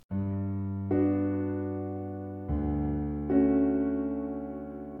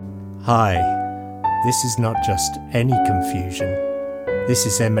Hi, this is not just any confusion. This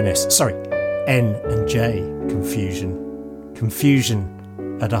is N and J confusion.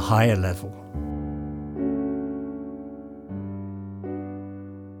 Confusion at a higher level.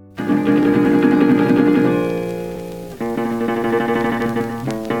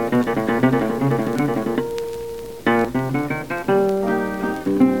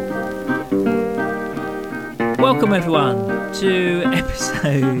 Welcome everyone to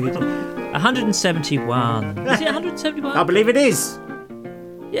episode 171. Is it 171? I believe it is.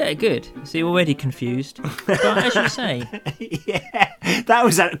 Yeah, good. So you're already confused. But as you say... Yeah, that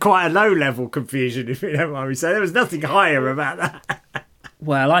was at quite a low level confusion, if you don't mind me saying. There was nothing higher about that.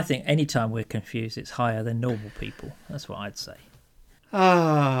 Well, I think any time we're confused, it's higher than normal people. That's what I'd say.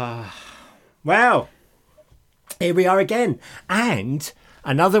 Well, here we are again. And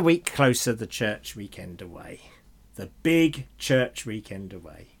another week closer, the church weekend away. The big church weekend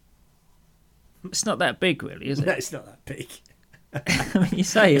away. It's not that big, really, is it? No, it's not that big. I mean, you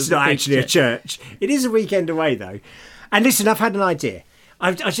say it's not actually a church. It is a weekend away, though. And listen, I've had an idea.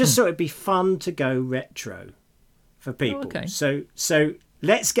 I just thought it'd be fun to go retro for people. Oh, okay. So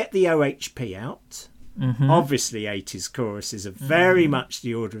let's get the OHP out. Mm-hmm. Obviously, 80s choruses are very much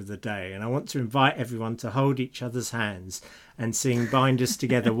the order of the day. And I want to invite everyone to hold each other's hands and sing Bind Us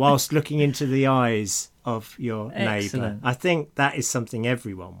Together whilst looking into the eyes of your neighbour. I think that is something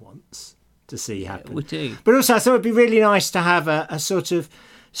everyone wants to see happen. We do. But also I thought it'd be really nice to have a sort of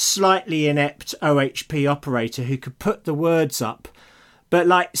slightly inept OHP operator who could put the words up, but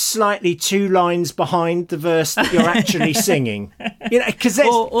like slightly two lines behind the verse that you're actually singing. You know, because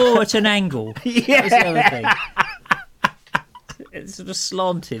or at an angle. Yeah. That's the other thing. It's sort of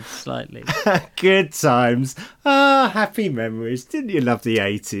slanted slightly. Good times. Happy memories. Didn't you love the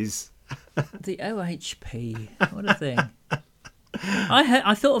 80s? The OHP. What a thing.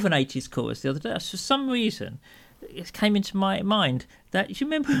 I thought of an 80s chorus the other day. For some reason, it came into my mind that, do you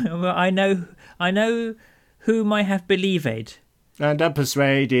remember, I know whom I have believed. And I'm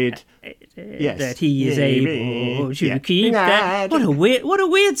persuaded that he is able to keep that. What a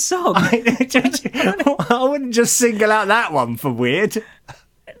weird song. I wouldn't just single out that one for weird.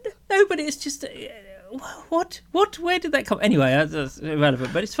 No, but it's just... Where did that come? Anyway, that's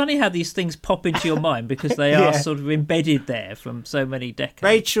irrelevant. But it's funny how these things pop into your mind because they are sort of embedded there from so many decades.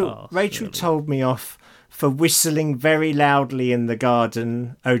 Rachel really. told me off for whistling very loudly in the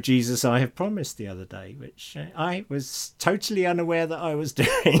garden, "Oh Jesus, I have promised," the other day, which I was totally unaware that I was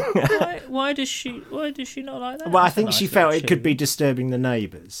doing. Why does she not like that? Well, I think she felt it could be disturbing the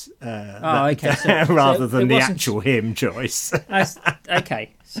neighbours. Okay. Rather than the actual hymn choice.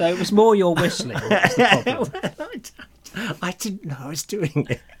 Okay, so it was more your whistling. That's the problem. I didn't know I was doing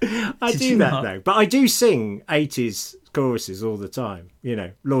it. I do that though, but I do sing 80s choruses all the time. You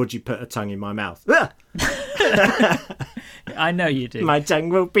know, "Lord, you put a tongue in my mouth." I know you do. "My tongue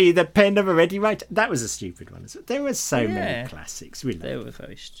will be the pen of a ready writer." That was a stupid one. There were so many classics. Really, they were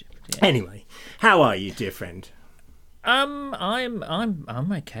very stupid. Yeah. Anyway, how are you, dear friend? I'm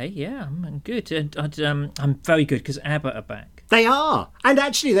okay. Yeah, I'm good. And I'm very good because ABBA are back. They are, and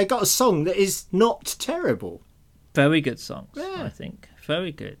actually, they got a song that is not terrible. Very good songs, I think.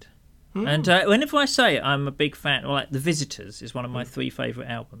 Very good. And whenever I say I'm a big fan, like The Visitors is one of my 3 favourite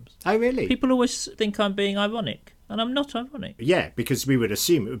albums. Oh, really? People always think I'm being ironic, and I'm not ironic. Yeah, because we would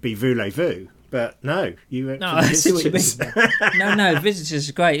assume it would be Voulez-Vous, but no, you went no, for The Visitors. No, Visitors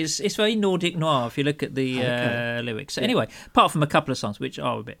is great. It's very Nordic noir if you look at the lyrics. So anyway, apart from a couple of songs which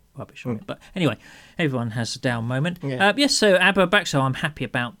are a bit rubbish on it, but anyway, everyone has a down moment. Yeah. Yes, so ABBA are back, so I'm happy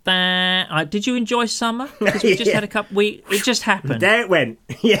about that. Did you enjoy summer? Because we just had a couple. It just happened. There it went.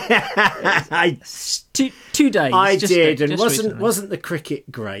 Yeah, 2 days. I did, and wasn't the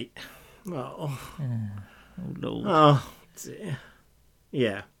cricket great? Oh Lord. Oh dear.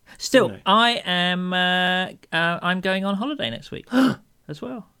 Yeah. Still, I am. I'm going on holiday next week as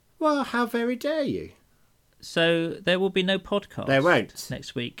well. Well, how very dare you? So there will be no podcast. There won't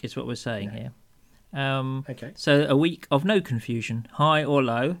next week, is what we're saying here. Okay. So a week of no confusion, high or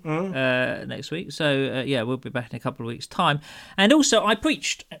low, next week. So we'll be back in a couple of weeks' time. And also, I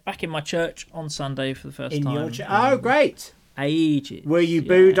preached back in my church on Sunday for the first time. In your church? Oh, great! Ages. Were you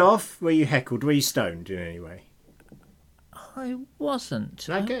booed off? Were you heckled? Were you stoned in any way? I wasn't.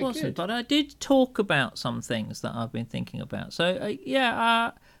 Okay, I wasn't. good. But I did talk about some things that I've been thinking about. So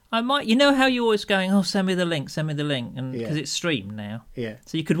I might. You know how you're always going, "Oh, send me the link," and because it's streamed now. Yeah.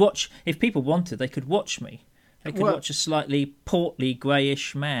 So you could watch if people wanted. They could watch me. They could watch a slightly portly,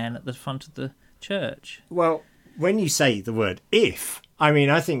 greyish man at the front of the church. Well, when you say the word "if," I mean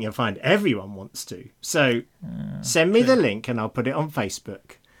I think you'll find everyone wants to. So send me the link and I'll put it on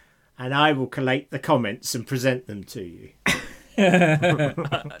Facebook. and I will collate the comments and present them to you.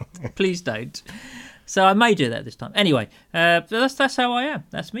 Please don't. So I may do that this time. Anyway, that's how I am.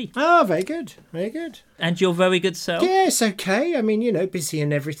 That's me. Oh, very good. Very good. And your very good self? Yes, okay. I mean, busy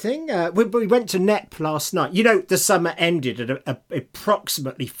and everything. We went to Knepp last night. The summer ended at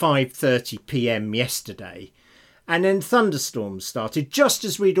approximately 5:30 p.m. yesterday. And then thunderstorms started just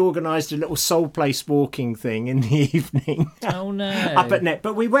as we'd organised a little Soul Place walking thing in the evening. Oh, no. Up at Knepp.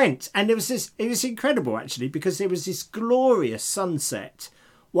 But we went, and it was incredible, actually, because there was this glorious sunset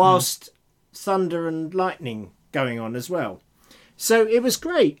whilst thunder and lightning going on as well. So it was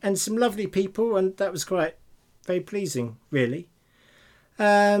great, and some lovely people, and that was quite very pleasing, really.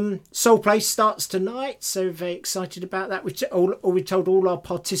 Soul Place starts tonight, so very excited about that. We told all our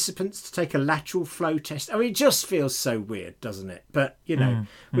participants to take a lateral flow test. I mean, it just feels so weird, doesn't it? But,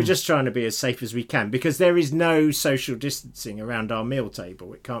 we're just trying to be as safe as we can, because there is no social distancing around our meal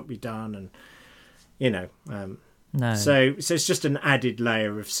table. It can't be done, and, no. So it's just an added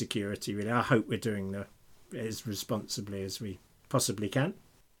layer of security, really. I hope we're doing it as responsibly as we possibly can.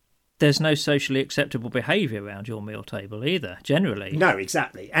 There's no socially acceptable behaviour around your meal table either, generally. No,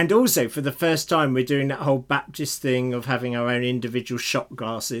 exactly. And also, for the first time, we're doing that whole Baptist thing of having our own individual shot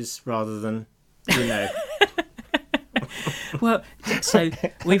glasses rather than, Well, so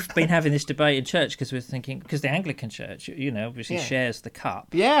we've been having this debate in church because we're thinking, because the Anglican Church, obviously shares the cup.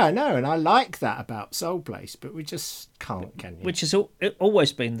 Yeah, I know, and I like that about Soul Place, but we just can't, can you? Which has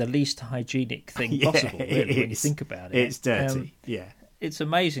always been the least hygienic thing possible, really, when you think about it. It's dirty, It's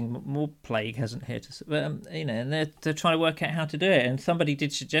amazing. More plague hasn't hit us, but and they're trying to work out how to do it. And somebody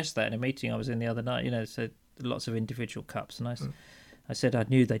did suggest that in a meeting I was in the other night. So lots of individual cups, and I said I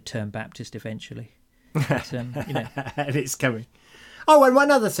knew they'd turn Baptist eventually. But, and it's coming. Oh, and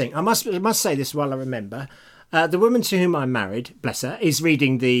one other thing, I must say this while I remember. The woman to whom I'm married, bless her, is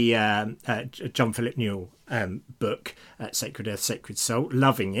reading the John Philip Newell book, Sacred Earth, Sacred Soul,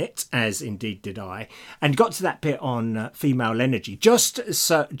 loving it, as indeed did I, and got to that bit on female energy.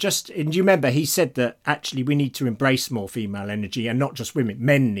 And you remember he said that actually we need to embrace more female energy, and not just women,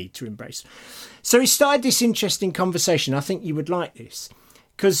 men need to embrace. So he started this interesting conversation. I think you would like this,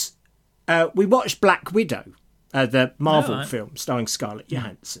 because we watched Black Widow, the Marvel film starring Scarlett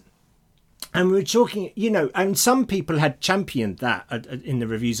Johansson. And we were talking, and some people had championed that in the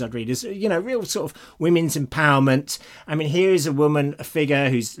reviews I'd read as, real sort of women's empowerment. I mean, here is a woman, a figure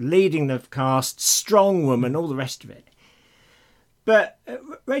who's leading the cast, strong woman, all the rest of it. But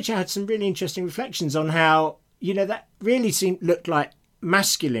Rachel had some really interesting reflections on how, that really looked like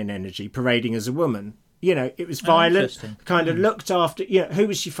masculine energy parading as a woman. It was violent, kind of looked after, who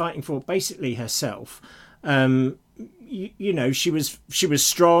was she fighting for? Basically herself. She was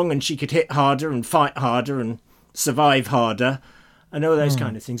strong, and she could hit harder and fight harder and survive harder and all those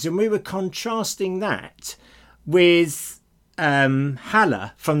kind of things. And we were contrasting that with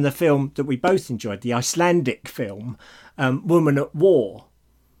Halla from the film that we both enjoyed, the Icelandic film, Woman at War.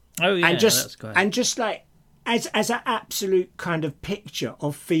 Oh, yeah, that's great. And just like, as an absolute kind of picture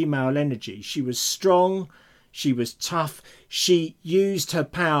of female energy, she was strong, she was tough, she used her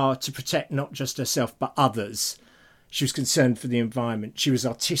power to protect not just herself but others. She was concerned for the environment. She was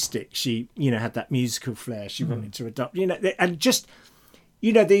artistic. She, had that musical flair. She wanted to adopt, and just,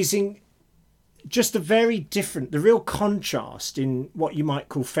 just a very different, the real contrast in what you might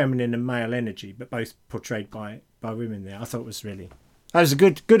call feminine and male energy, but both portrayed by women there. I thought that was a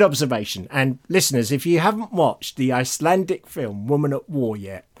good observation. And listeners, if you haven't watched the Icelandic film Woman at War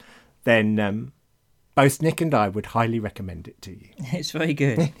yet, then both Nick and I would highly recommend it to you. It's very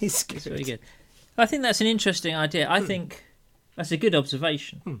good. It's good. It's very good. I think that's an interesting idea. I think that's a good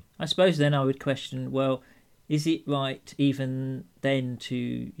observation. I suppose then I would question, well, is it right even then to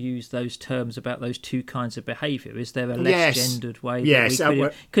use those terms about those two kinds of behaviour? Is there a less gendered way? Yes.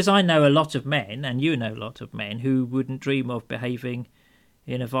 Because I know a lot of men, and you know a lot of men, who wouldn't dream of behaving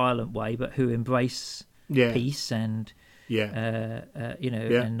in a violent way, but who embrace peace and,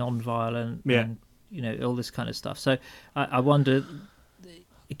 and non-violent and, all this kind of stuff. So I wonder...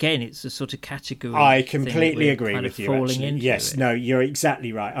 Again, it's a sort of category. I completely agree with you. Falling into yes, it. No, you're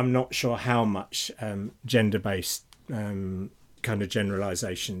exactly right. I'm not sure how much gender-based kind of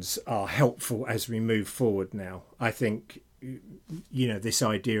generalisations are helpful as we move forward now. I think, this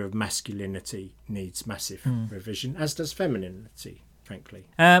idea of masculinity needs massive revision, as does femininity, frankly.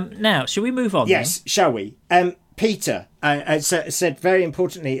 Now, shall we move on? Yes, then? Shall we? Peter said very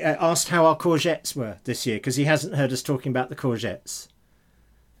importantly, asked how our courgettes were this year, because he hasn't heard us talking about the courgettes.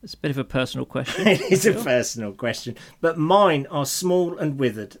 It's a bit of a personal question. It is a personal question. But mine are small and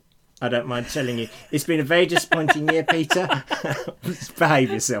withered. I don't mind telling you. It's been a very disappointing year, Peter.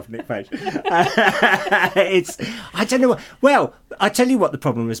 Behave yourself, Nick Page. I don't know. Well, I tell you what the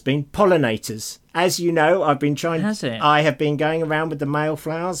problem has been. Pollinators. As you know, I've been trying. Has it? I have been going around with the male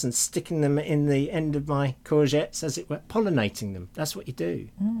flowers and sticking them in the end of my courgettes, as it were, pollinating them. That's what you do.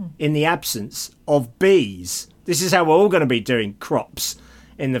 In the absence of bees. This is how we're all going to be doing crops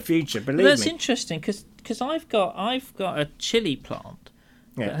in the future. Believe me. That's interesting because I've got a chili plant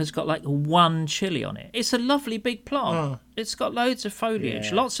that has got like one chili on it. It's a lovely big plant. It's got loads of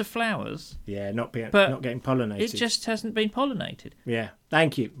foliage, lots of flowers. Yeah, not getting pollinated. It just hasn't been pollinated. Yeah,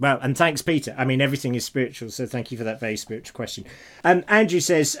 thank you. Well, and thanks, Peter. I mean, everything is spiritual, so thank you for that very spiritual question. Andrew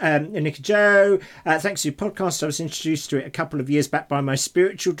says, Nick and Joe, thanks for your podcast. I was introduced to it a couple of years back by my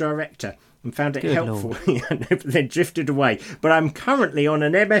spiritual director and found it helpful. But then drifted away. But I'm currently on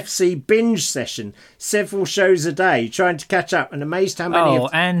an MFC binge session, several shows a day, trying to catch up, and amazed how many. Oh,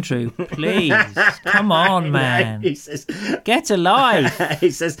 Andrew, please, come on, man, he says, get a life.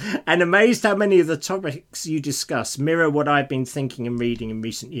 He says, and amazed how many of the topics you discuss mirror what I've been thinking and reading in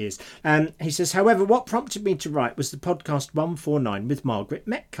recent years. He says, however, what prompted me to write was the podcast 149 with Margaret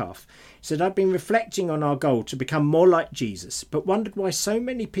Metcalf. He said, I've been reflecting on our goal to become more like Jesus, but wondered why so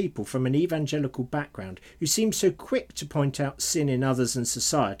many people from an evangelical background, who seem so quick to point out sin in others and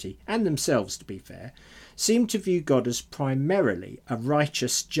society, and themselves to be fair, seem to view God as primarily a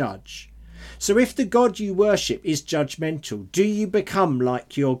righteous judge. So if the God you worship is judgmental, do you become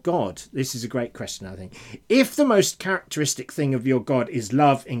like your God? This is a great question, I think. If the most characteristic thing of your God is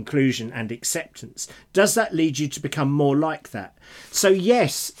love, inclusion and acceptance, does that lead you to become more like that? So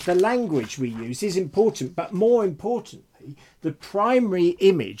yes, the language we use is important, but more importantly, the primary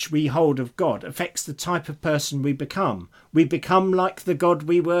image we hold of God affects the type of person we become. We become like the God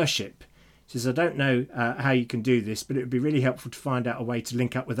we worship. Says, I don't know how you can do this, but it would be really helpful to find out a way to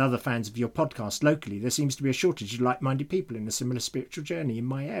link up with other fans of your podcast locally. There seems to be a shortage of like-minded people in a similar spiritual journey in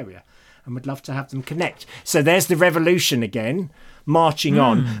my area, and would love to have them connect. So there's the revolution again, marching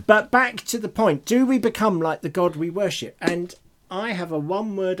on. But back to the point, do we become like the God we worship? And I have a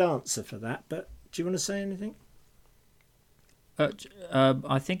one-word answer for that, but do you want to say anything?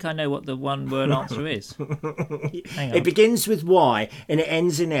 I think I know what the one-word answer is. Hang on. It begins with Y and it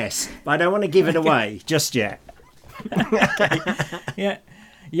ends in S, but I don't want to give it away just yet. Yeah,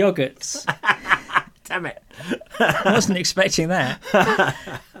 yogurts. Damn it. I wasn't expecting that.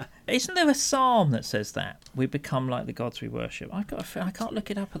 Isn't there a psalm that says that? We become like the gods we worship. I can't look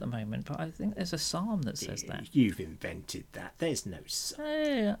it up at the moment, but I think there's a psalm that says that. You've invented that. There's no psalm.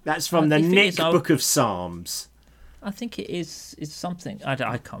 Yeah. That's from the Nick Book of Psalms. I think it is. It's something. I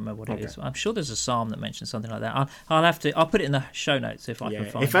can't remember what it is. I'm sure there's a psalm that mentions something like that. I'll have to. I'll put it in the show notes if I can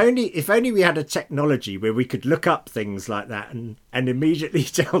find it. If only we had a technology where we could look up things like that and immediately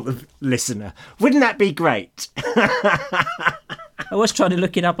tell the listener. Wouldn't that be great? I was trying to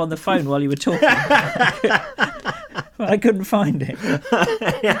look it up on the phone while you were talking. I couldn't find it.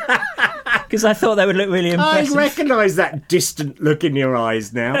 Because I thought they would look really impressive. I recognise that distant look in your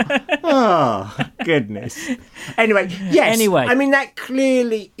eyes now. Oh, goodness. Anyway, yes. Anyway. I mean, that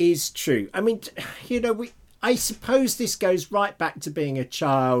clearly is true. I mean, I suppose this goes right back to being a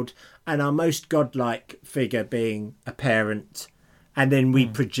child and our most godlike figure being a parent. And then we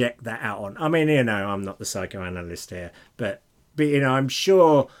project that out on. I mean, I'm not the psychoanalyst here, but I'm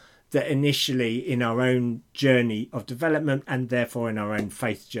sure that initially in our own journey of development and therefore in our own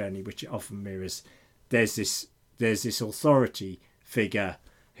faith journey, which it often mirrors, there's this authority figure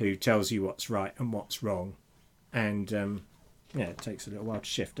who tells you what's right and what's wrong. And it takes a little while to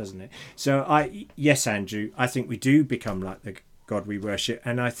shift, doesn't it? So yes, Andrew, I think we do become like the God we worship.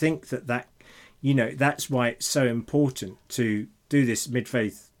 And I think that that's why it's so important to do this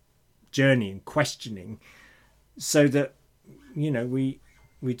mid-faith journey and questioning so that,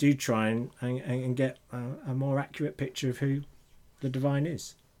 we do try and get a more accurate picture of who the divine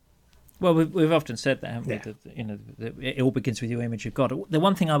is. Well, we've often said that, haven't we? That, it all begins with your image of God. The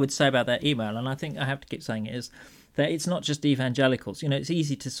one thing I would say about that email, and I think I have to keep saying it, is that it's not just evangelicals. It's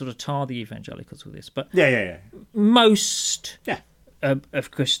easy to sort of tar the evangelicals with this, but most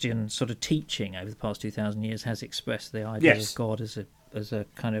of Christian sort of teaching over the past 2,000 years has expressed the idea of God as a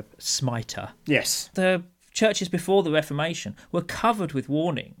kind of smiter. Yes. The churches before the Reformation were covered with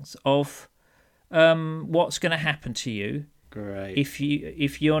warnings of what's going to happen to you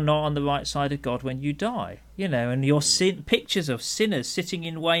if you're not on the right side of God when you die. And your pictures of sinners sitting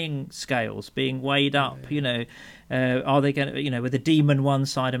in weighing scales being weighed up. Are they going to with a demon one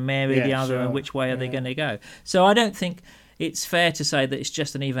side and Mary the other, and which way are they going to go? So I don't think it's fair to say that it's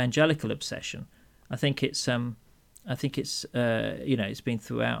just an evangelical obsession. I think it's it's been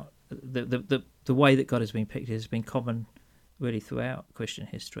throughout the way that God has been pictured has been common really throughout Christian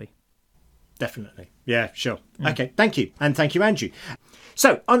history. Definitely. Yeah, sure. Okay, thank you. And thank you, Andrew.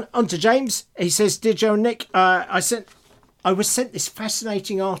 So, on to James. He says, Dear Joe and Nick, I was sent this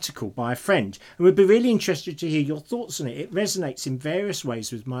fascinating article by a friend and would be really interested to hear your thoughts on it. It resonates in various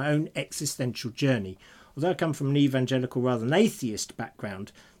ways with my own existential journey. Although I come from an evangelical rather than atheist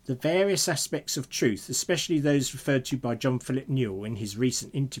background, the various aspects of truth, especially those referred to by John Philip Newell in his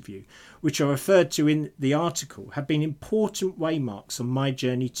recent interview, which are referred to in the article, have been important waymarks on my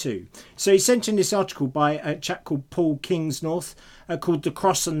journey too. So he sent in this article by a chap called Paul Kingsnorth, called The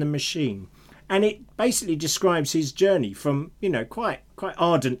Cross and the Machine. And it basically describes his journey from, quite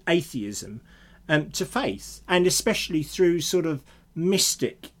ardent atheism to faith, and especially through sort of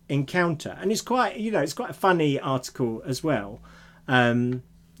mystic encounter. And it's quite, it's quite a funny article as well. And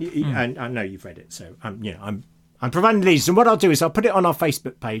I know you've read it, so I'm providing these. And what I'll do is I'll put it on our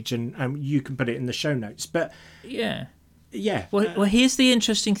Facebook page, and you can put it in the show notes. But yeah. Well, here's the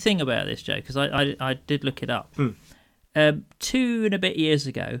interesting thing about this, Joe, because I did look it up. 2 and a bit years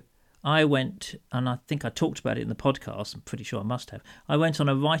ago, I went, and I think I talked about it in the podcast. I'm pretty sure I must have. I went on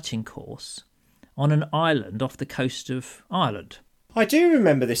a writing course on an island off the coast of Ireland. I do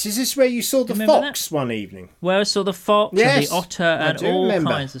remember this. Is this where you saw the fox that? One evening? Where I saw the fox and the otter and all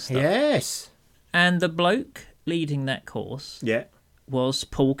kinds of stuff. Yes. And the bloke leading that course was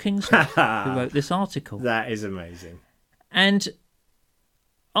Paul Kingsnorth, who wrote this article. That is amazing. And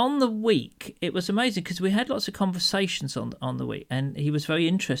on the week, it was amazing because we had lots of conversations on the week, and he was very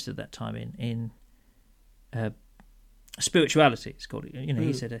interested at that time in spirituality. It's called.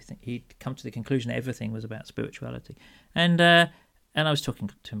 He said I think he'd come to the conclusion that everything was about spirituality, and I was talking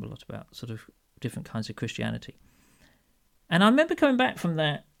to him a lot about sort of different kinds of Christianity. And I remember coming back from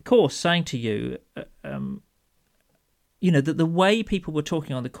that course saying to you, that the way people were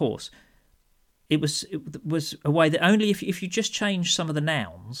talking on the course, it was a way that only if you just change some of the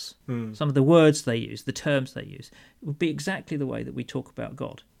nouns, some of the words they use, the terms they use, it would be exactly the way that we talk about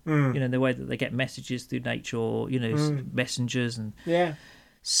God. The way that they get messages through nature, or, messengers and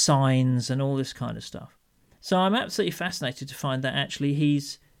signs and all this kind of stuff. So I'm absolutely fascinated to find that actually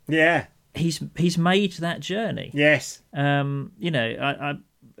he's made that journey. Yes. I've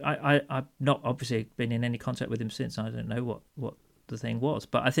not obviously been in any contact with him since. I don't know what the thing was,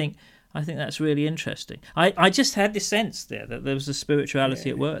 but I think that's really interesting. I just had this sense there that there was a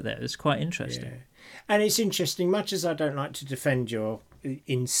spirituality at work there. It's quite interesting. Yeah. And it's interesting, much as I don't like to defend your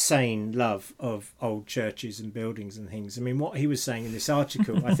insane love of old churches and buildings and things, I mean, what he was saying in this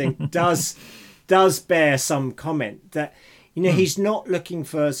article, I think, does bear some comment that, he's not looking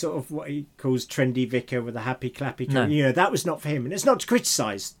for sort of what he calls trendy vicar with a happy clappy. No. That was not for him. And it's not to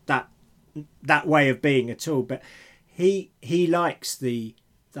criticise that way of being at all, but he likes the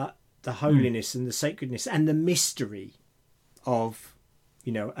holiness and the sacredness and the mystery of,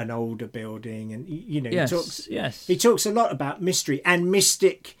 an older building. And, he talks a lot about mystery and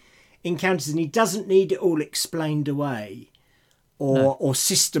mystic encounters, and he doesn't need it all explained away or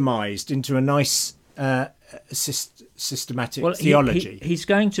systemized into a nice systematic theology. He's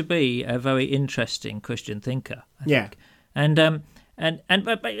going to be a very interesting Christian thinker, I think. And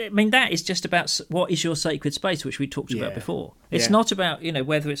but I mean, that is just about what is your sacred space, which we talked about before. It's not about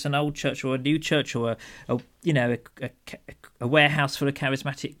whether it's an old church or a new church or a warehouse full of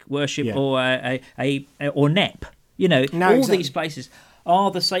charismatic worship or or NEP. These places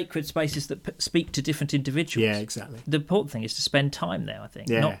are the sacred spaces that speak to different individuals. Yeah, exactly. The important thing is to spend time there, I think,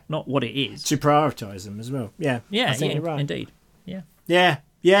 not what it is. To prioritise them as well. Yeah, I think you're right. Indeed.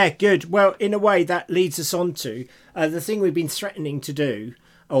 Yeah, good. Well, in a way, that leads us on to the thing we've been threatening to do,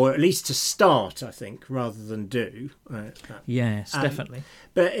 or at least to start, I think, rather than do. Yes, definitely.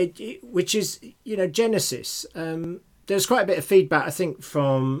 But which is, Genesis. There's quite a bit of feedback, I think,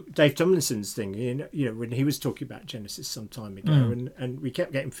 from Dave Tomlinson's thing, when he was talking about Genesis some time ago, and we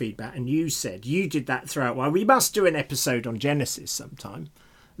kept getting feedback, and you said you did that throughout. Well, we must do an episode on Genesis sometime,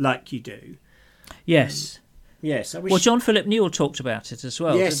 like you do. Yes. Yes. Well, John Philip Newell talked about it as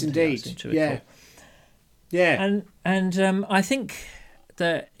well. Yes, indeed. Yeah. And I think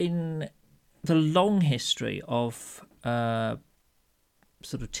that in the long history of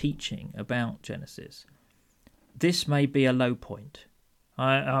sort of teaching about Genesis, this may be a low point.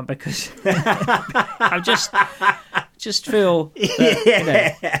 Because I just feel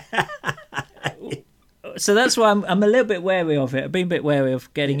that, so that's why I'm a little bit wary of it. I've been a bit wary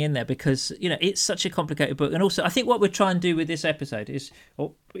of getting in there because it's such a complicated book, and also I think what we're trying to do with this episode is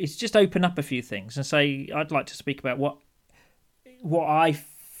just open up a few things and say I'd like to speak about what I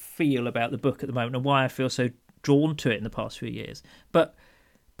feel about the book at the moment and why I feel so drawn to it in the past few years. But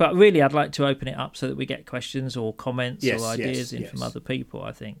But really, I'd like to open it up so that we get questions or comments Yes, or ideas yes, from yes. other people,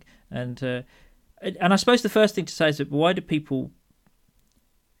 I think. And I suppose the first thing to say is that why do people,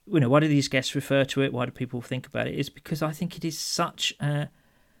 why do these guests refer to it? Why do people think about it? It's because I think it is such a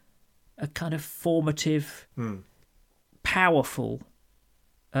kind of formative, powerful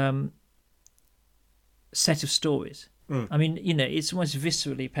set of stories. I mean, it's almost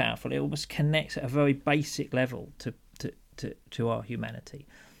viscerally powerful. It almost connects at a very basic level to our humanity.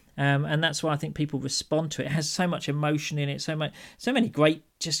 And that's why I think people respond to it. It has so much emotion in it, so many great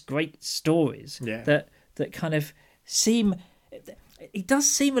stories that kind of seem. It does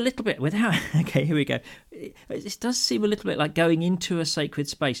seem a little bit without. Okay, here we go. It does seem a little bit like going into a sacred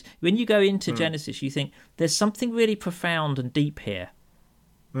space. When you go into Genesis, you think there's something really profound and deep here,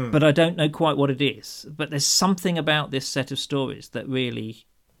 but I don't know quite what it is. But there's something about this set of stories that really.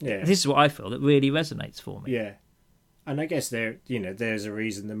 Yeah. This is what I feel that really resonates for me. Yeah. And I guess there's a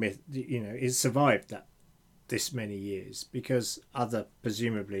reason the myth, is survived this many years, because other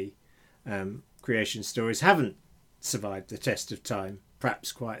presumably creation stories haven't survived the test of time,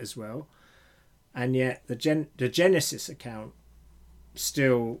 perhaps quite as well, and yet the Genesis account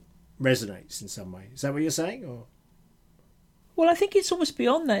still resonates in some way. Is that what you're saying, or? Well, I think it's almost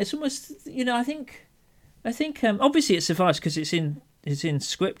beyond that. It's almost I think obviously it survives because it's in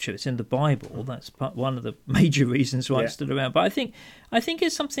Scripture, it's in the Bible. That's one of the major reasons why it's still around. But I think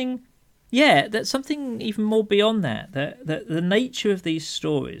it's something, that's something even more beyond that. That the nature of these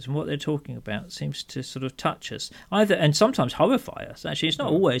stories and what they're talking about seems to sort of touch us, and sometimes horrify us. Actually, it's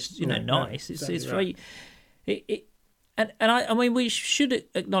not always nice. No, It's very, I mean we should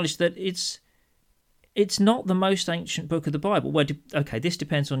acknowledge that it's not the most ancient book of the Bible. Well, okay, this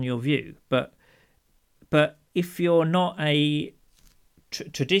depends on your view, but if you're not a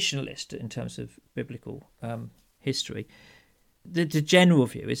traditionalist in terms of biblical history, the general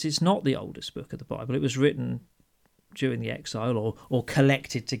view is it's not the oldest book of the Bible. It was written during the exile, or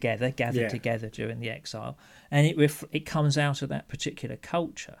collected together, gathered together during the exile, and it comes out of that particular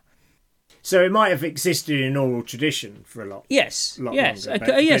culture. So it might have existed in oral tradition for a lot. Yes, longer, yes.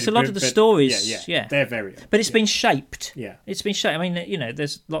 A lot of the stories, they're very old. But it's been shaped. Yeah, it's been shaped. I mean,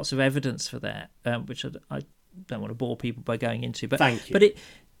 there's lots of evidence for that, which I don't want to bore people by going into. But thank you. But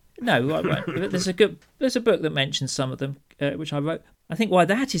right. There's a book that mentions some of them, which I wrote. I think why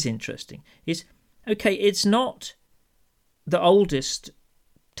that is interesting is, okay, it's not the oldest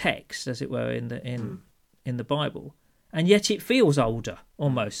text, as it were, in the Bible. And yet it feels older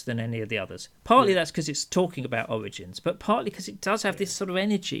almost than any of the others. Partly that's because it's talking about origins, but partly because it does have this sort of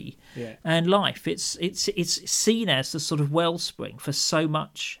energy and life. It's seen as the sort of wellspring for so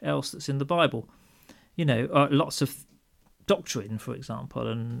much else that's in the Bible. Lots of doctrine, for example,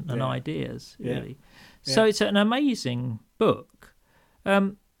 and ideas, really. Yeah. So it's an amazing book.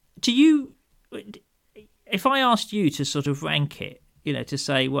 Do you, if I asked you to sort of rank it, to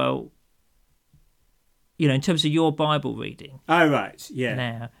say, well, in terms of your Bible reading. Oh, right,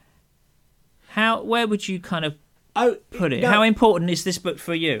 yeah. Now, where would you kind of put it? How important is this book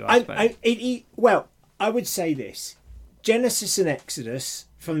for you, I suppose? Well, I would say this. Genesis and Exodus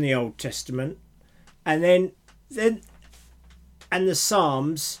from the Old Testament, and then and the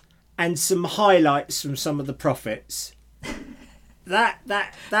Psalms, and some highlights from some of the prophets. That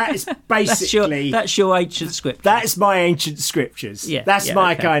is basically that's your ancient scripture. That's my ancient scriptures. Yeah, that's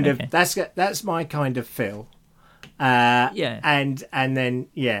my okay, kind of okay. that's my kind of fill. And then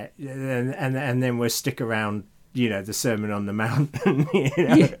and then we'll stick around. The Sermon on the Mount, and,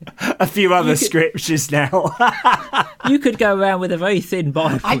 a few other scriptures now. You could go around with a very thin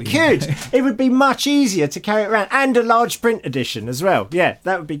Bible. I could. It would be much easier to carry it around, and a large print edition as well. Yeah,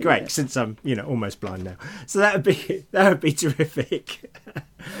 that would be great. Since I'm, almost blind now, so that would be terrific.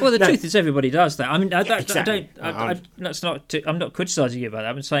 Well, the truth is, everybody does that. I mean, exactly. I'm not criticising you about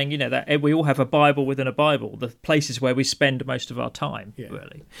that. I'm saying, that we all have a Bible within a Bible. The places where we spend most of our time,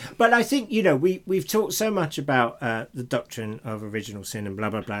 really. But I think we've talked so much about the doctrine of original sin and blah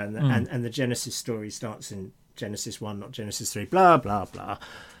blah blah, and the Genesis story starts in Genesis 1, not Genesis 3. Blah blah blah.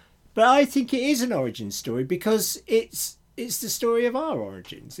 But I think it is an origin story because it's the story of our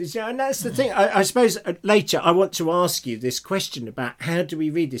origins. And that's the thing. I suppose later I want to ask you this question about how do we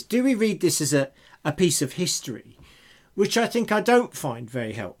read this? Do we read this as a piece of history, which I think I don't find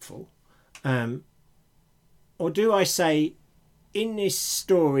very helpful, or do I say, in this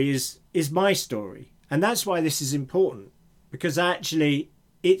story is my story? And that's why this is important, because actually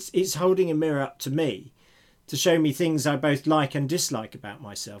it's holding a mirror up to me to show me things I both like and dislike about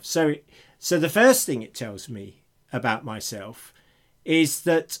myself. So the first thing it tells me about myself is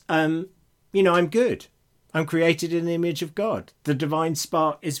that I'm good, I'm created in the image of God. The divine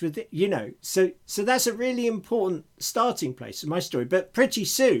spark is within, So that's a really important starting place in my story. But pretty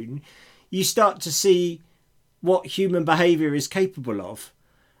soon you start to see what human behaviour is capable of.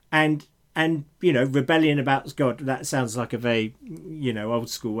 And rebellion about God, that sounds like a very, old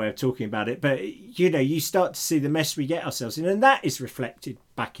school way of talking about it. But, you start to see the mess we get ourselves in. And that is reflected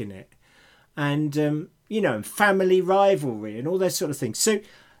back in it. And, and family rivalry and all those sort of things. So,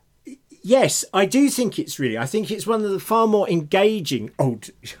 yes, I do think I think it's one of the far more engaging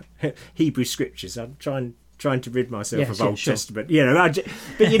old Hebrew scriptures. I'm trying to rid myself of Old Testament, it's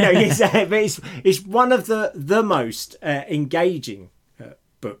one of the most engaging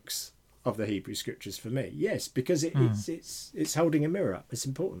books of the Hebrew scriptures for me. Yes, because it's holding a mirror up. It's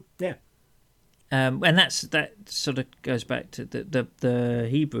important. Yeah. And that sort of goes back to the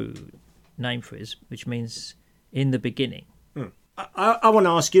Hebrew name for it, which means in the beginning. I want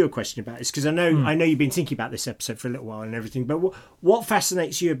to ask you a question about this, because I know you've been thinking about this episode for a little while and everything, but what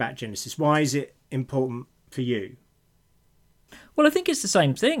fascinates you about Genesis? Why is it important for you? Well, I think it's the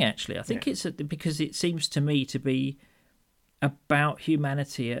same thing, actually. I think it's because it seems to me to be about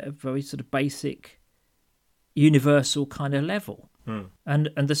humanity at a very sort of basic, universal kind of level.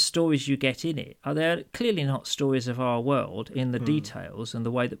 And the stories you get in it they're clearly not stories of our world in the details and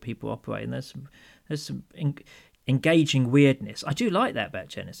the way that people operate. And there's some engaging weirdness. I do like that about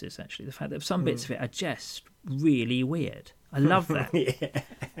Genesis, actually. The fact that some bits of it are just really weird. I love that. Yeah.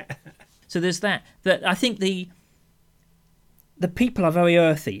 So there's that. That I think the people are very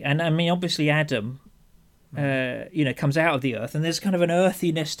earthy, and I mean, obviously Adam, comes out of the earth, and there's kind of an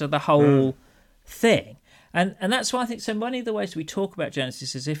earthiness to the whole thing, and that's why I think so many of the ways we talk about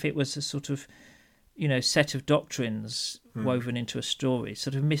Genesis as if it was a sort of set of doctrines woven into a story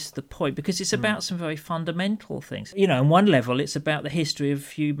sort of miss the point, because it's about some very fundamental things. On one level, it's about the history of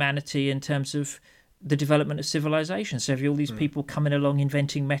humanity in terms of the development of civilization. So if you all these people coming along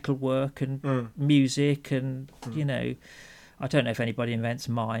inventing metalwork and music and, I don't know if anybody invents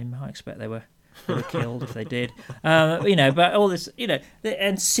mime. I expect they were killed if they did. But all this,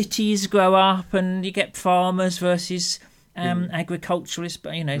 and cities grow up and you get farmers versus agriculturalists,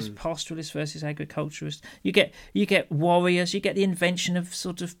 pastoralists versus agriculturalists. You get warriors. You get the invention of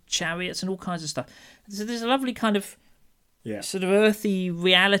sort of chariots and all kinds of stuff. So there's a lovely kind of sort of earthy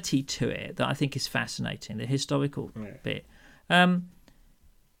reality to it that I think is fascinating. The historical bit,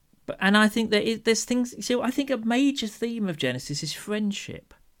 and I think that there's things. So I think a major theme of Genesis is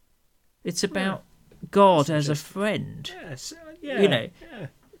friendship. It's about God as a friend. Yes,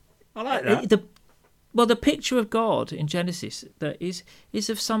 I like that. The picture of God in Genesis that is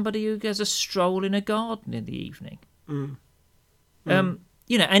of somebody who goes a stroll in a garden in the evening. And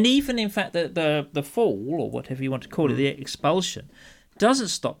even in fact the fall, or whatever you want to call it, the expulsion, doesn't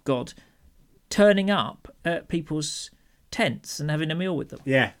stop God turning up at people's tents and having a meal with them.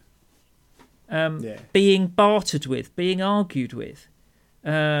 Being bartered with, being argued with,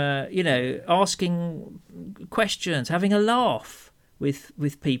 asking questions, having a laugh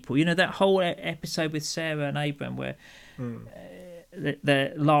with people. That whole episode with Sarah and Abraham where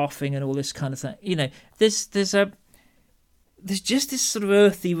they're laughing and all this kind of thing. There's just this sort of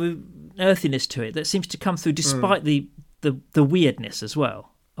earthiness to it that seems to come through despite the weirdness as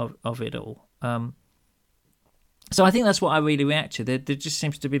well of it all. So I think that's what I really react to. There just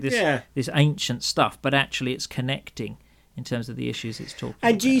seems to be this ancient stuff, but actually it's connecting in terms of the issues it's talking about.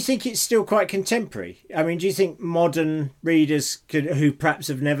 And do you think it's still quite contemporary? I mean, do you think modern readers who perhaps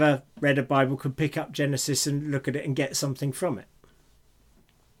have never read a Bible could pick up Genesis and look at it and get something from it?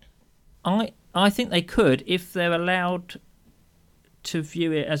 I think they could if they're allowed to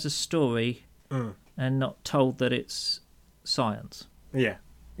view it as a story and not told that it's science. Yeah.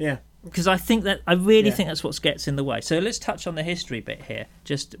 Because I think I really think that's what gets in the way. So let's touch on the history bit here.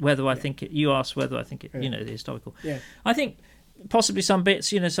 Just whether I think it. You asked whether I think it. The historical. Yeah. I think possibly some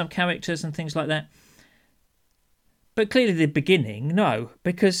bits. Some characters and things like that. But clearly the beginning, no,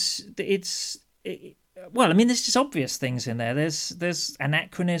 because there's just obvious things in there. There's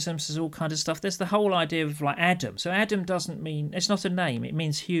anachronisms. There's all kinds of stuff. There's the whole idea of like Adam. So Adam doesn't mean, it's not a name. It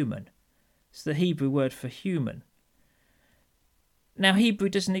means human. It's the Hebrew word for human. Now, Hebrew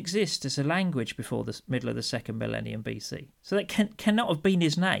doesn't exist as a language before the middle of the second millennium BC, so that cannot have been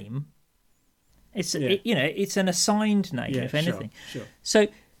his name. It's it's an assigned name, if anything. Sure. So,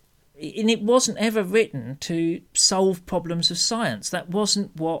 and it wasn't ever written to solve problems of science. That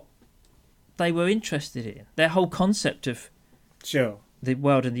wasn't what they were interested in. Their whole concept of the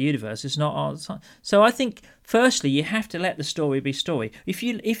world and the universe is not our science. So I think, firstly, you have to let the story be story. If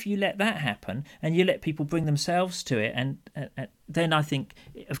you let that happen and you let people bring themselves to it, and then I think,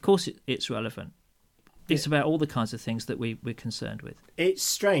 of course, it's relevant. It's about all the kinds of things that we're concerned with. It's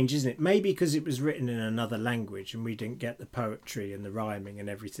strange, isn't it? Maybe because it was written in another language and we didn't get the poetry and the rhyming and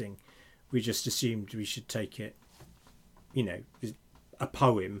everything. We just assumed we should take it, a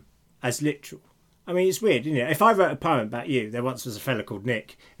poem as literal. I mean, it's weird, isn't it? If I wrote a poem about you, there once was a fella called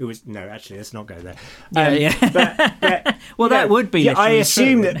Nick who was... No, actually, let's not go there. But well, that would be... Yeah, I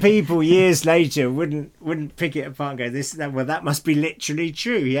assume that people years later wouldn't pick it apart and go, that must be literally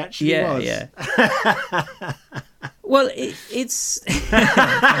true. He actually was. Yeah. Well, it's...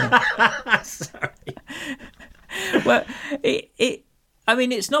 Sorry. Well, I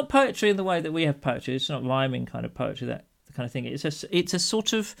mean, it's not poetry in the way that we have poetry. It's not rhyming kind of poetry, that kind of thing. It's a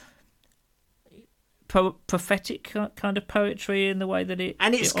sort of prophetic kind of poetry in the way that it...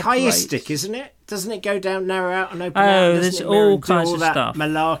 And it's operates. chiastic, isn't it? Doesn't it go down, narrow out and open out? out? There's all kinds of stuff.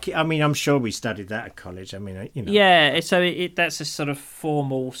 Malarkey. I mean, I'm sure we studied that at college. I mean, Yeah, so that's a sort of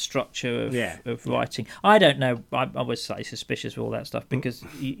formal structure of writing. I don't know. I was slightly suspicious of all that stuff because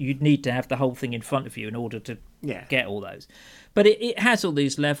you'd need to have the whole thing in front of you in order to get all those. But it has all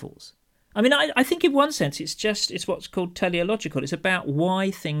these levels. I mean, I think in one sense it's what's called teleological. It's about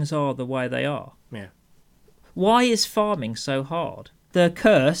why things are the way they are. Yeah. Why is farming so hard? The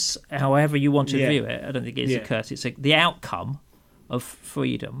curse, however you want to view it, I don't think it's a curse. It's the outcome of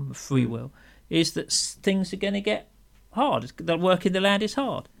freedom, of free will, is that things are going to get hard. The work in the land is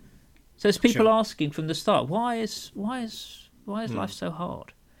hard. So it's people asking from the start, why is life so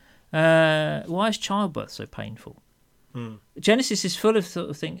hard? Why is childbirth so painful? Genesis is full of sort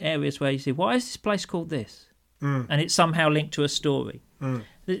of areas where you say, why is this place called this? And it's somehow linked to a story.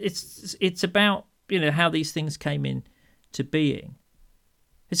 It's about how these things came into being.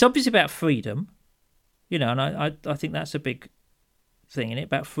 It's obviously about freedom, and I think that's a big thing in it,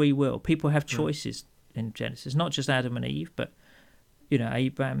 about free will. People have choices in Genesis, not just Adam and Eve, but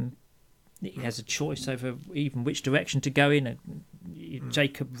Abraham, he has a choice over even which direction to go in.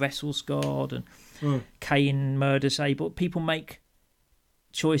 Jacob wrestles God, and Cain murders Abel. People make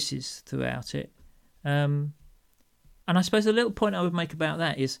choices throughout it. And I suppose the little point I would make about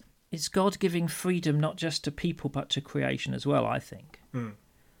that is it's God giving freedom not just to people but to creation as well, I think.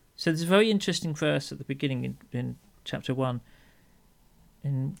 So there's a very interesting verse at the beginning in chapter 1,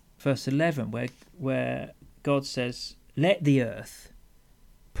 in verse 11, where God says, let the earth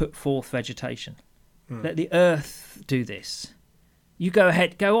put forth vegetation. Let the earth do this. You go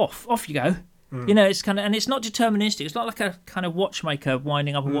ahead, go off you go. It's kind of, and it's not deterministic. It's not like a kind of watchmaker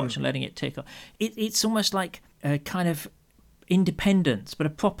winding up a watch and letting it tick. It's almost like a kind of independence, but a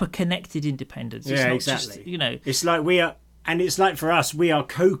proper connected independence. It's not exactly. Just, it's like we are, and it's like for us, we are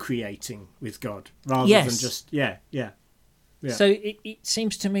co-creating with God rather than just yeah. So it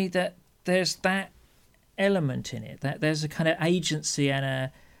seems to me that there's that element in it, that there's a kind of agency and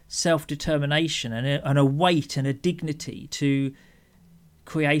a self-determination and a weight and a dignity to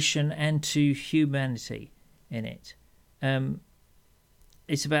creation and to humanity in it.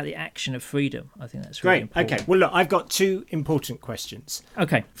 It's about the action of freedom. I think that's really important. Okay, well, look, I've got two important questions.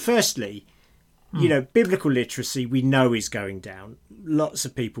 Okay. Firstly, biblical literacy we know is going down. Lots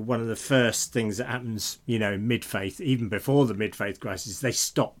of people, one of the first things that happens, in mid-faith, even before the mid-faith crisis, they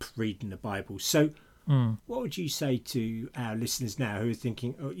stop reading the Bible. So what would you say to our listeners now who are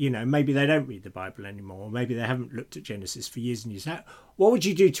thinking, maybe they don't read the Bible anymore, or maybe they haven't looked at Genesis for years and years? What would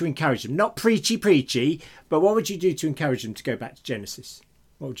you do to encourage them? Not preachy, but what would you do to encourage them to go back to Genesis?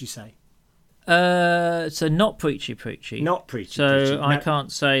 What would you say? So not preachy. Not preachy. So I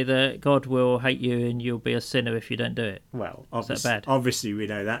can't say that God will hate you and you'll be a sinner if you don't do it. Well, is that bad? Obviously we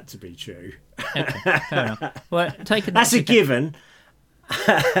know that to be true. Okay, fair enough. Well, that's a given.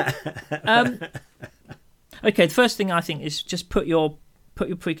 Okay, the first thing I think is just put your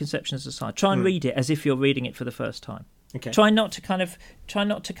preconceptions aside. Try and read it as if you're reading it for the first time. Okay. Try not to kind of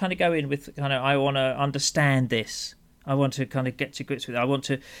go in with kind of I want to understand this. I want to kind of get to grips with it. I want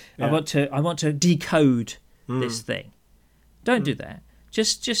to decode this thing. Don't do that.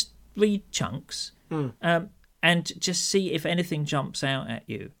 Just read chunks, and just see if anything jumps out at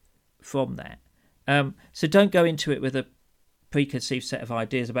you from that. So don't go into it with a preconceived set of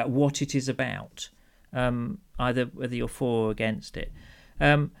ideas about what it is about, either whether you're for or against it.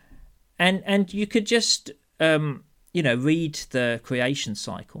 And you could just read the creation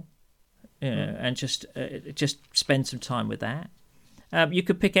cycle. And just spend some time with that. You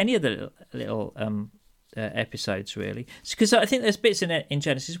could pick any of the little episodes, really, because I think there's bits in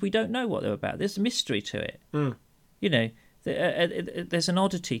Genesis we don't know what they're about. There's a mystery to it. There's an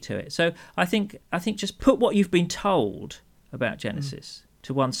oddity to it. So I think just put what you've been told about Genesis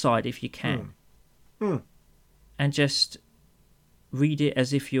to one side if you can, and just read it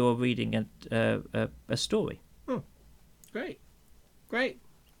as if you're reading a story. Great.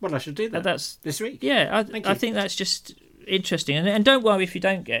 Well, I should do that. That's this week. Yeah, I think that's just interesting. And don't worry if you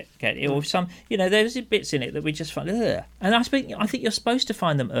don't get it, or if some, there's bits in it that we just find, ugh. And I think you're supposed to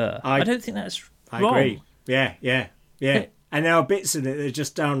find them I don't think that's wrong. I agree. Yeah. And there are bits in it that are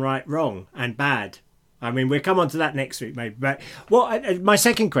just downright wrong and bad. I mean, we'll come on to that next week, maybe. But my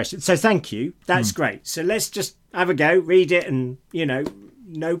second question, so thank you. That's great. So let's just have a go, read it, and,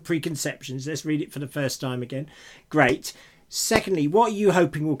 no preconceptions. Let's read it for the first time again. Great. Secondly, what are you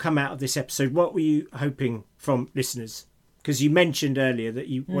hoping will come out of this episode? What were you hoping from listeners? Because you mentioned earlier that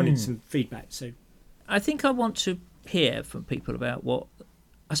you wanted some feedback. So I think I want to hear from people about what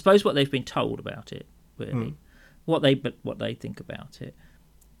they've been told about it, really. What they think about it.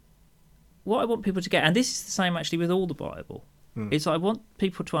 What I want people to get, and this is the same actually with all the Bible, is I want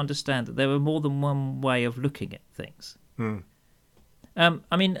people to understand that there are more than one way of looking at things.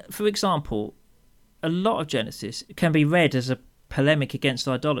 I mean, for example, a lot of Genesis can be read as a polemic against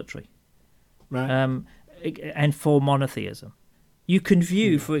idolatry, right, and for monotheism. You can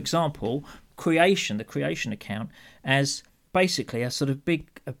view, for example, the creation account, as basically a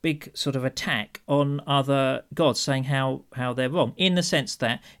big sort of attack on other gods, saying how they're wrong, in the sense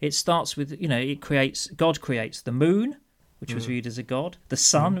that it starts with, God creates the moon, which was viewed as a god, the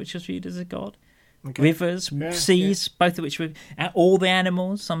sun, which was viewed as a god, rivers, seas, both of which were, all the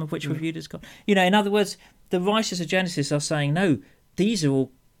animals, some of which were viewed as god. In other words, the writers of Genesis are saying, no, these are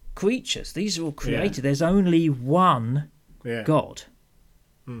all creatures, these are all created. There's only one God,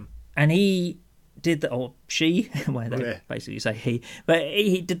 and he did that, or she, well, they basically say he, but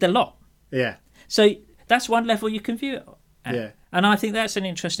he did the lot. Yeah. So that's one level you can view it at. Yeah. And I think that's an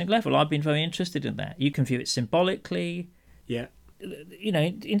interesting level. I've been very interested in that. You can view it symbolically. Yeah.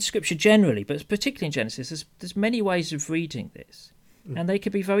 In Scripture generally, but particularly in Genesis, there's many ways of reading this, and they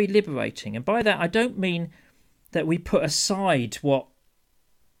can be very liberating. And by that, I don't mean that we put aside what,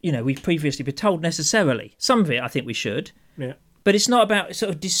 we've previously been told necessarily. Some of it, I think we should. Yeah. But it's not about sort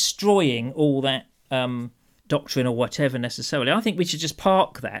of destroying all that doctrine or whatever necessarily. I think we should just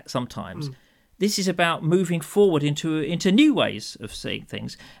park that sometimes. This is about moving forward into new ways of seeing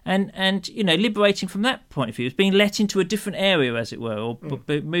things, and liberating from that point of view. It's being let into a different area, as it were, or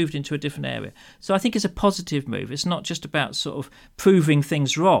moved into a different area. So I think it's a positive move. It's not just about sort of proving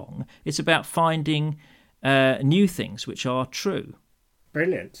things wrong. It's about finding new things which are true.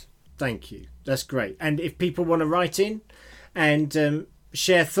 Brilliant. Thank you. That's great. And if people want to write in and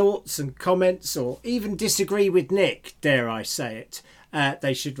share thoughts and comments, or even disagree with Nick, dare I say it,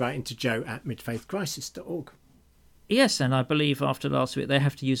 they should write into joe@midfaithcrisis.org. Yes, and I believe after last week they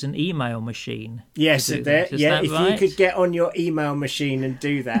have to use an email machine. Yes, if right? You could get on your email machine and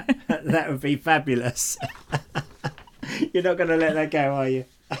do that, that would be fabulous. You're not going to let that go, are you?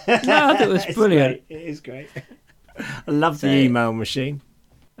 No, I thought it was brilliant. Great. It is great. I love the email machine.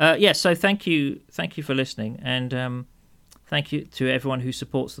 So thank you for listening, and thank you to everyone who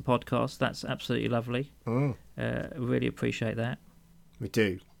supports the podcast. That's absolutely lovely. Really appreciate that. We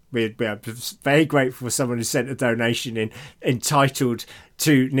do. We are very grateful for someone who sent a donation in entitled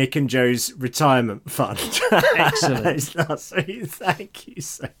to Nick and Joe's retirement fund. Excellent. It's not sweet. Thank you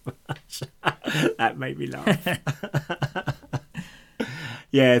so much. That made me laugh.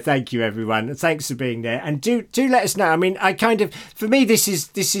 Yeah, thank you everyone. Thanks for being there, and do let us know. I mean, for me this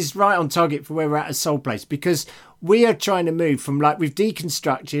is right on target for where we're at as Soul Place, because we are trying to move from, like, we've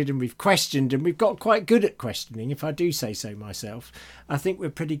deconstructed and we've questioned, and we've got quite good at questioning, if I do say so myself. I think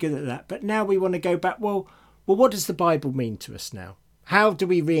we're pretty good at that. But now we want to go back, well, what does the Bible mean to us now? How do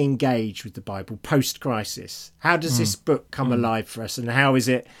we re-engage with the Bible post-crisis? How does this book come alive for us, and how is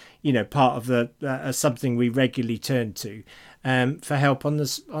it, part of the something we regularly turn to for help on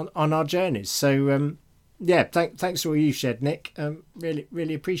our journeys? So thanks for all you shared, Nick. Really,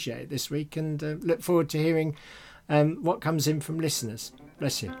 really appreciate it this week, and look forward to hearing what comes in from listeners.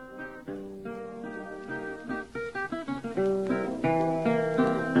 Bless you.